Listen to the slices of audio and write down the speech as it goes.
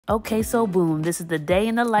Okay, so boom, this is the day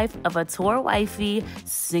in the life of a tour wifey,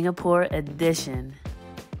 Singapore edition.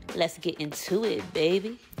 Let's get into it,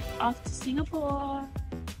 baby. Off to Singapore.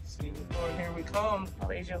 Singapore, here we come.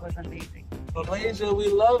 Malaysia was amazing. Malaysia, we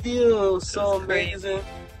love you. So amazing.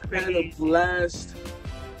 Had a blast.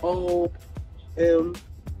 OMG.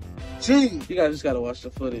 You guys just gotta watch the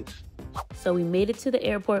footage. So we made it to the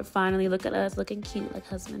airport finally. Look at us looking cute like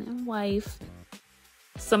husband and wife.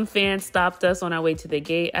 Some fans stopped us on our way to the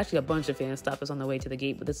gate. Actually, a bunch of fans stopped us on the way to the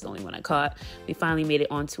gate, but this is the only one I caught. We finally made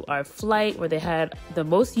it onto our flight where they had the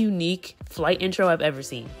most unique flight intro I've ever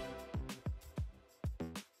seen.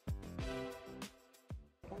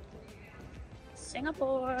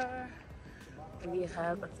 Singapore. We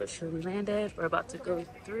have officially landed. We're about to go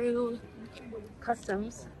through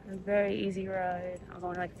customs. A very easy ride. I was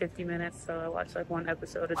only like 50 minutes, so I watched like one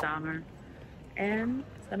episode of Dahmer. And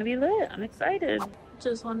it's gonna be lit. I'm excited.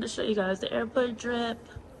 Just wanted to show you guys the airport drip,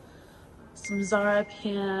 some Zara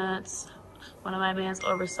pants, one of my man's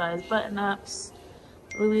oversized button-ups,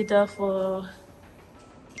 Louis duffel,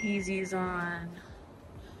 Yeezys on.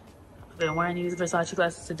 I've been wearing these Versace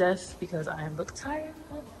glasses to death because I look tired.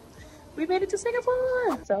 We made it to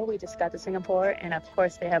Singapore. So we just got to Singapore, and of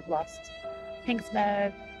course they have lost Pink's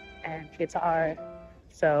bag and guitar.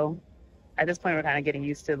 So at this point we're kind of getting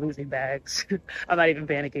used to losing bags. I'm not even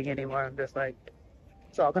panicking anymore. I'm just like,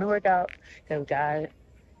 it's all gonna work out because God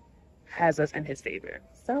has us in his favor.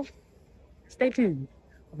 So stay tuned.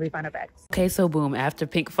 We find our bags. Okay, so boom, after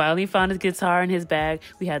Pink finally found his guitar in his bag,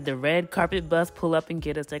 we had the red carpet bus pull up and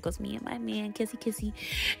get us. There goes me and my man, kissy kissy.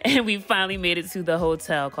 And we finally made it to the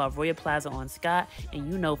hotel called Royal Plaza on Scott. And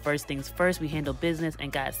you know, first things first, we handled business and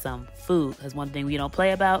got some food. Because one thing we don't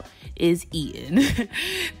play about is eating.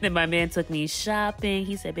 Then my man took me shopping.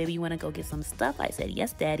 He said, baby, you want to go get some stuff? I said,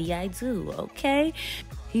 yes, daddy, I do. Okay.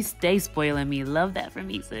 He stays spoiling me. Love that from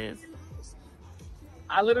me, sis.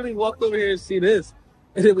 I literally walked over here to see this.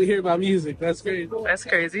 And then we hear my music. That's crazy. That's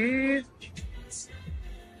crazy.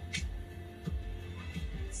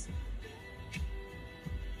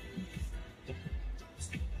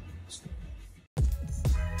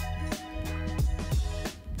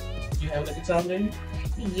 You having a good time, baby?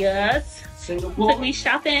 Yes. Singapore. Took me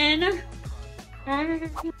shopping. I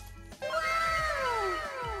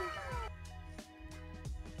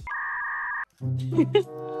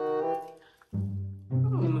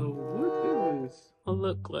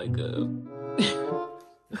look like a...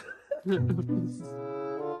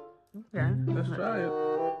 Okay. Let's try it.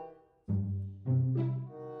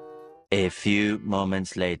 A few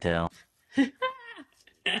moments later.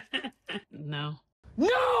 No.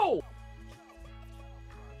 No!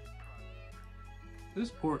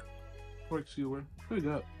 This pork skewer, pretty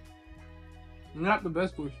good. Not the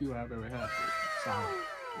best pork skewer I've ever had. Solid.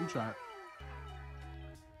 You try it.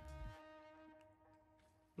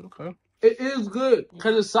 Okay. It is good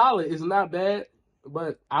because it's solid. It's not bad,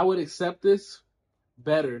 but I would accept this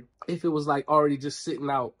better if it was like already just sitting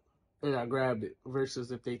out and I grabbed it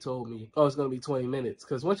versus if they told me, oh, it's going to be 20 minutes.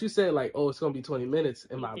 Because once you say like, oh, it's going to be 20 minutes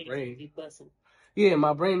in my brain. Yeah,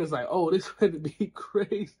 my brain is like, oh, this is going to be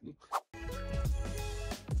crazy.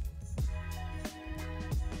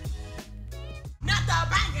 Not the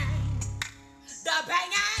banging, the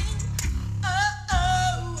banging.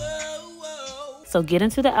 So get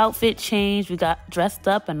into the outfit change. We got dressed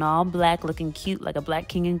up and all black, looking cute like a black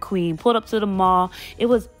king and queen. Pulled up to the mall. It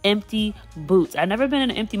was empty boots. I've never been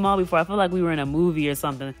in an empty mall before. I feel like we were in a movie or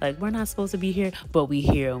something. Like, we're not supposed to be here, but we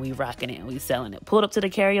here and we rocking it and we selling it. Pulled up to the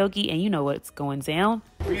karaoke and you know what's going down.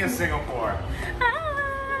 We in Singapore.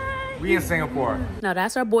 Hi. We in Singapore. Now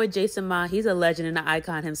that's our boy Jason Ma. He's a legend and an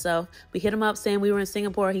icon himself. We hit him up saying we were in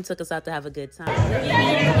Singapore. He took us out to have a good time.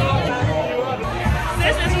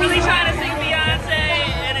 This is really trying to sing Beyonce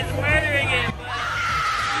and it's murdering it.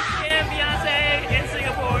 Yeah, Beyonce in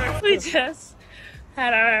Singapore. We just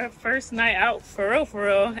had our first night out for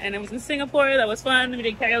real. And it was in Singapore. That was fun. We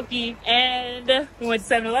did karaoke and we went to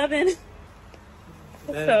 7-Eleven.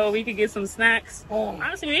 So we could get some snacks.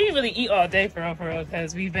 Honestly, we didn't really eat all day for real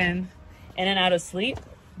because we've been in and out of sleep.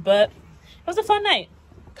 But it was a fun night.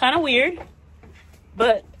 Kind of weird,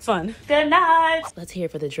 but fun. Good night. Let's hear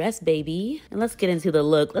for the dress, baby. And let's get into the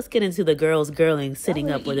look. Let's get into the girls girling sitting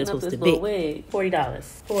up where they're supposed to be. Wig.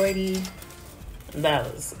 $40.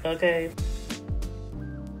 $40. Okay.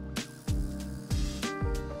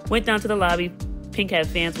 Went down to the lobby. Pink had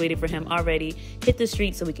fans waiting for him already. Hit the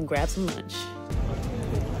street so we can grab some lunch.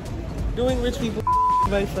 Doing rich people,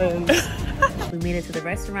 my friends. We made it to the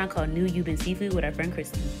restaurant called New Yuban Seafood with our friend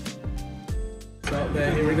Christy. Salt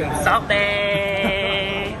Bay, here we go. Salt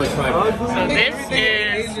Bay. So this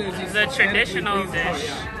is the traditional dish.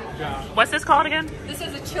 What's this called again? This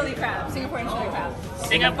is a chili crab, Singaporean chili crab.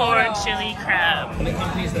 Singapore chili crab. Look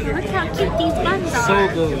how cute these buns are. So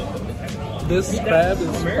good. This crab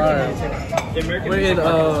is fire. We're in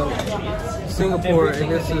Singapore,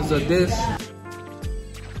 and this is a dish.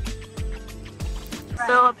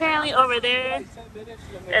 So apparently over there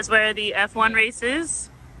is where the F1 race is,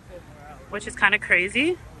 which is kind of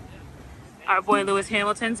crazy. Our boy Lewis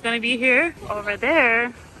Hamilton's gonna be here. Over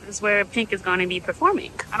there is where Pink is gonna be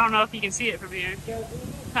performing. I don't know if you can see it from here.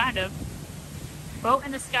 Kind of. Boat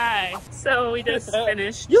in the sky. So we just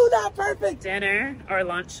finished dinner or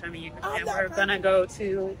lunch, I mean, and we're gonna go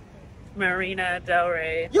to Marina Del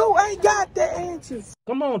Rey. You ain't got the answers.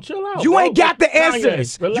 Come on, chill out. You bro. ain't got the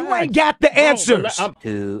answers. You ain't got the answers.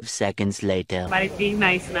 2 seconds later. Somebody's being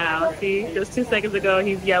nice now. See, just 2 seconds ago,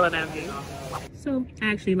 he's yelling at me. So,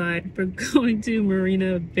 I actually lied. We're going to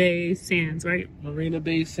Marina Bay Sands, right? Marina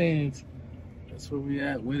Bay Sands. That's where we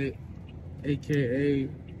at with it. AKA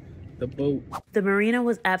the boat. The marina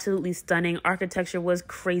was absolutely stunning. Architecture was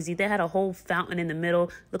crazy. They had a whole fountain in the middle.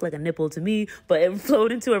 Looked like a nipple to me, but it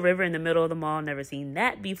flowed into a river in the middle of the mall. Never seen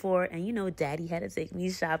that before. And you know, Daddy had to take me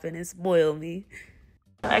shopping and spoil me.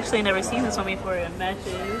 I actually never seen this one before. It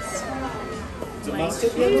matches my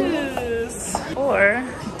shoes. Or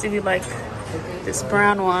do we like this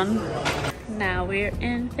brown one? Now we're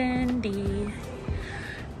in Fendi.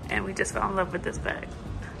 And we just fell in love with this bag.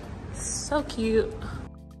 So cute.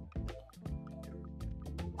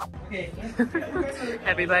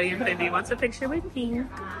 Everybody in Fendi wants a picture with me.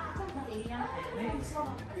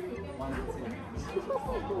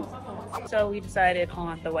 So we decided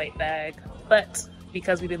on the white bag, but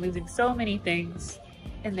because we've been losing so many things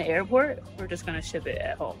in the airport, we're just gonna ship it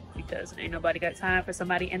at home because ain't nobody got time for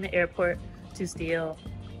somebody in the airport to steal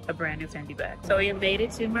a brand new Fendi bag. So we made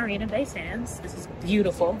it to Marina Bay Sands. This is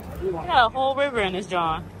beautiful. We got a whole river in this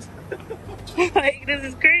John. Like, this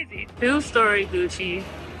is crazy. 2-story Gucci.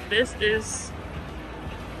 This is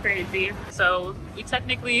crazy. So we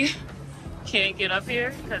technically can't get up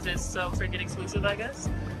here because it's so freaking exclusive, I guess.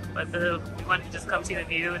 But we wanted to just come see the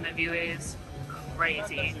view, and the view is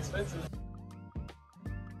crazy.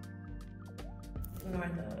 We're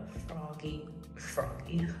in the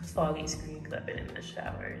foggy screen because I've been in the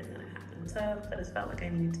shower and then I hopped in the tub. I just felt like I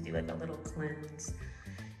needed to do like a little cleanse.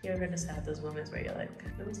 You ever just have those moments where you're like,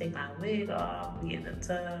 let me take my wig off, we in the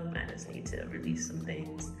tub, and I just need to release some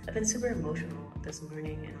things. I've been super emotional this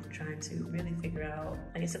morning and I'm trying to really figure out,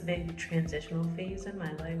 like, it's a big transitional phase in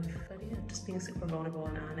my life. But yeah, just being super vulnerable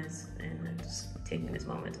and honest, and I'm just taking this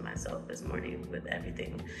moment to myself this morning with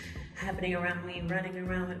everything happening around me, running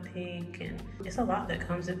around with Pink, and it's a lot that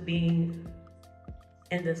comes with being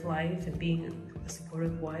in this life and being a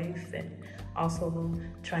supportive wife and also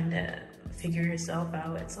trying to figure yourself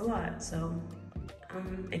out. It's a lot. So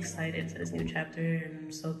I'm excited for this new chapter and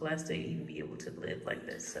I'm so blessed to even be able to live like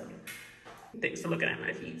this. So thanks for looking at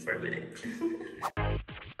my feet for a minute.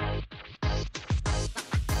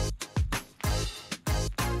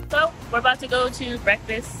 So we're about to go to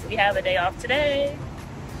breakfast. We have a day off today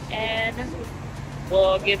and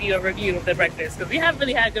we'll give you a review of the breakfast because we haven't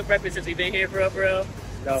really had good breakfast since we've been here, for real.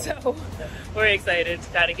 No. So we're excited.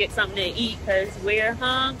 Gotta get something to eat because we're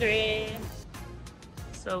hungry.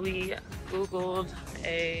 So we Googled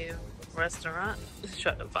a restaurant,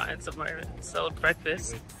 trying to find somewhere that sold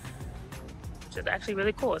breakfast, which is actually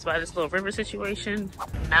really cool. It's by this little river situation.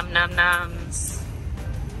 Nom nom noms.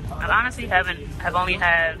 I honestly have only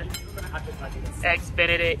had Eggs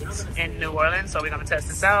Benedict in New Orleans, so we're gonna test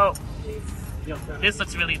this out. This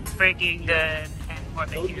looks really freaking good and more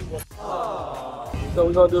than you. So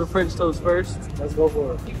we're gonna do the French toast first. Let's go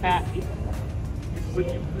for it.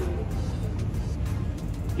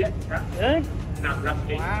 Good?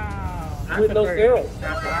 Wow. With no syrup.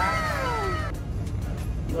 Wow.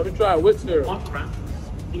 Let me try it with syrup.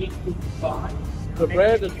 The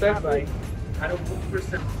bread is perfect.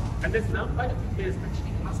 And it's not quite it's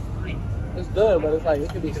It's good, but it's like, it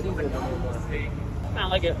could be seasoned a little more. I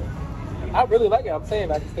like it. I really like it. I'm saying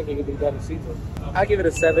I just think it could be better seasoned. I give it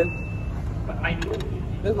a 7.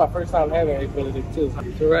 This is my first time having Eggs Benedict too.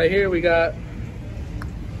 So right here we got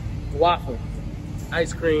waffle,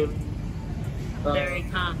 ice cream. Very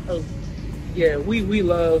composed. Yeah, we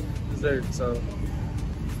love dessert, so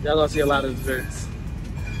y'all gonna see a lot of desserts.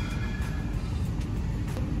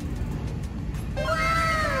 Wow.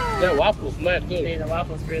 That waffle's not good. Yeah, the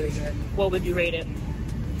waffle's really good. What would you rate it?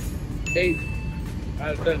 8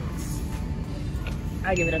 out of 10.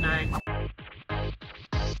 I give it a 9.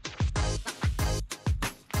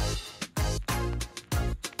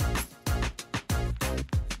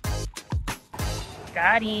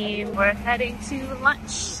 Got him. We're heading to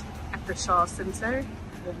lunch at the Shaw Center.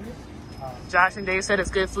 Josh and Dave said it's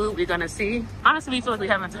good food. We're gonna see. Honestly, we feel like we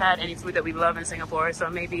haven't had any food that we love in Singapore, so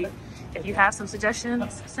maybe if you have some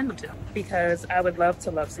suggestions, send them to me, because I would love to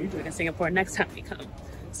love seafood in Singapore next time we come.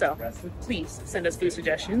 So please send us food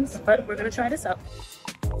suggestions, but we're gonna try this out.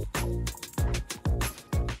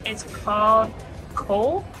 It's called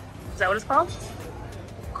Cole. Is that what it's called?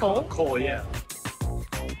 Cole? Cole, yeah.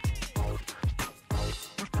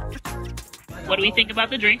 What do we think about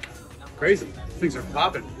the drink? Crazy. Things are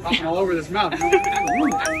popping all over this mouth.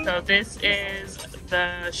 So this is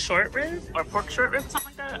the short rib, or pork short rib,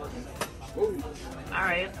 something like that. Ooh. All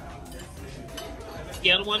right.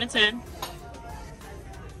 Scale of 1 to 10.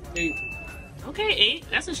 8. Okay, 8.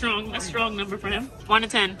 That's a strong number for him. 1 to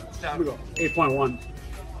 10. I'm gonna go 8.1.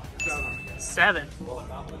 7.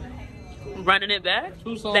 Running it back?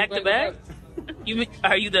 Back to back?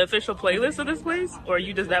 Are you the official playlist of this place, or are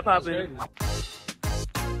you just that poppin'?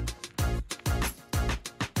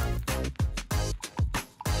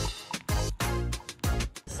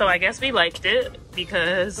 So I guess we liked it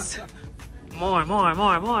because more.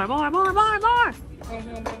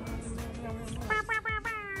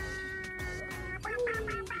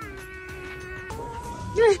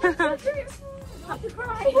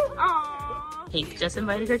 Pink just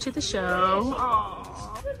invited her to the show. Aww.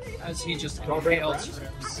 As he just inhaled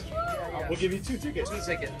strips. We'll give you 2 tickets. 2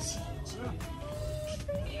 tickets.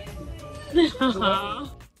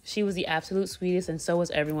 She was the absolute sweetest, and so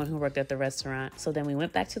was everyone who worked at the restaurant. So then we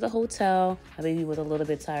went back to the hotel. My baby was a little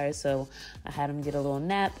bit tired, so I had him get a little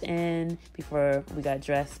nap in before we got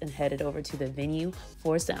dressed and headed over to the venue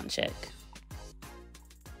for sound check.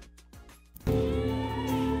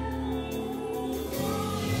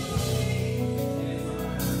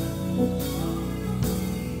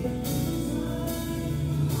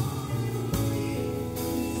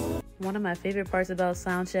 One of my favorite parts about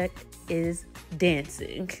soundcheck is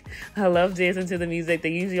dancing. I love dancing to the music. They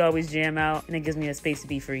usually always jam out, and it gives me a space to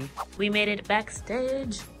be free. We made it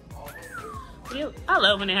backstage. I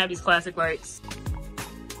love when they have these classic lights.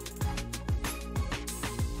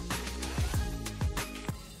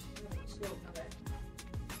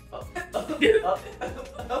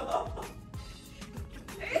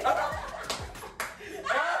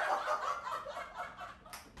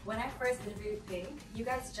 When I first interviewed Pink, you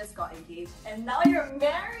guys just got engaged, and now you're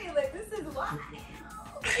married. Like, this is wild.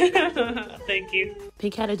 Thank you.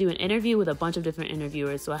 Pink had to do an interview with a bunch of different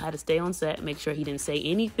interviewers, so I had to stay on set, make sure he didn't say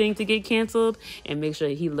anything to get canceled, and make sure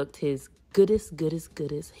he looked his goodest,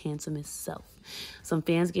 handsomest self. Some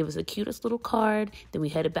fans gave us the cutest little card, then we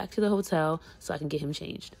headed back to the hotel so I can get him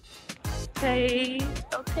changed. Okay,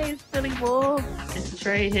 Philly Wolf. It's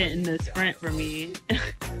Trey hitting the sprint for me.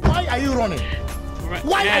 Why are you running?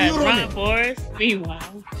 Why are you running? Run, Forrest.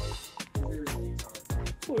 Meanwhile.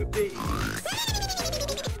 Poor baby.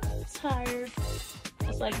 Tired.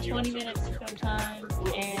 It's like 20 minutes sometimes,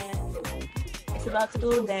 and it's about to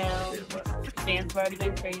go down. Fans have already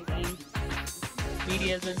been crazy.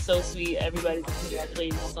 Media's been so sweet. Everybody's been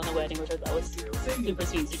congratulating us on the wedding, which I thought was super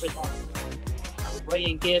sweet, super awesome.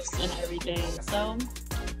 Bringing gifts and everything. So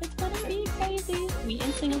it's gonna be crazy. We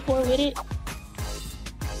in Singapore with it.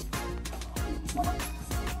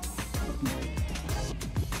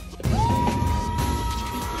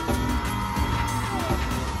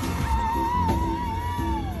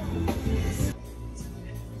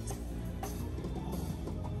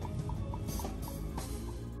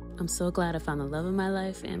 I'm so glad I found the love of my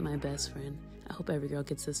life and my best friend. I hope every girl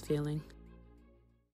gets this feeling.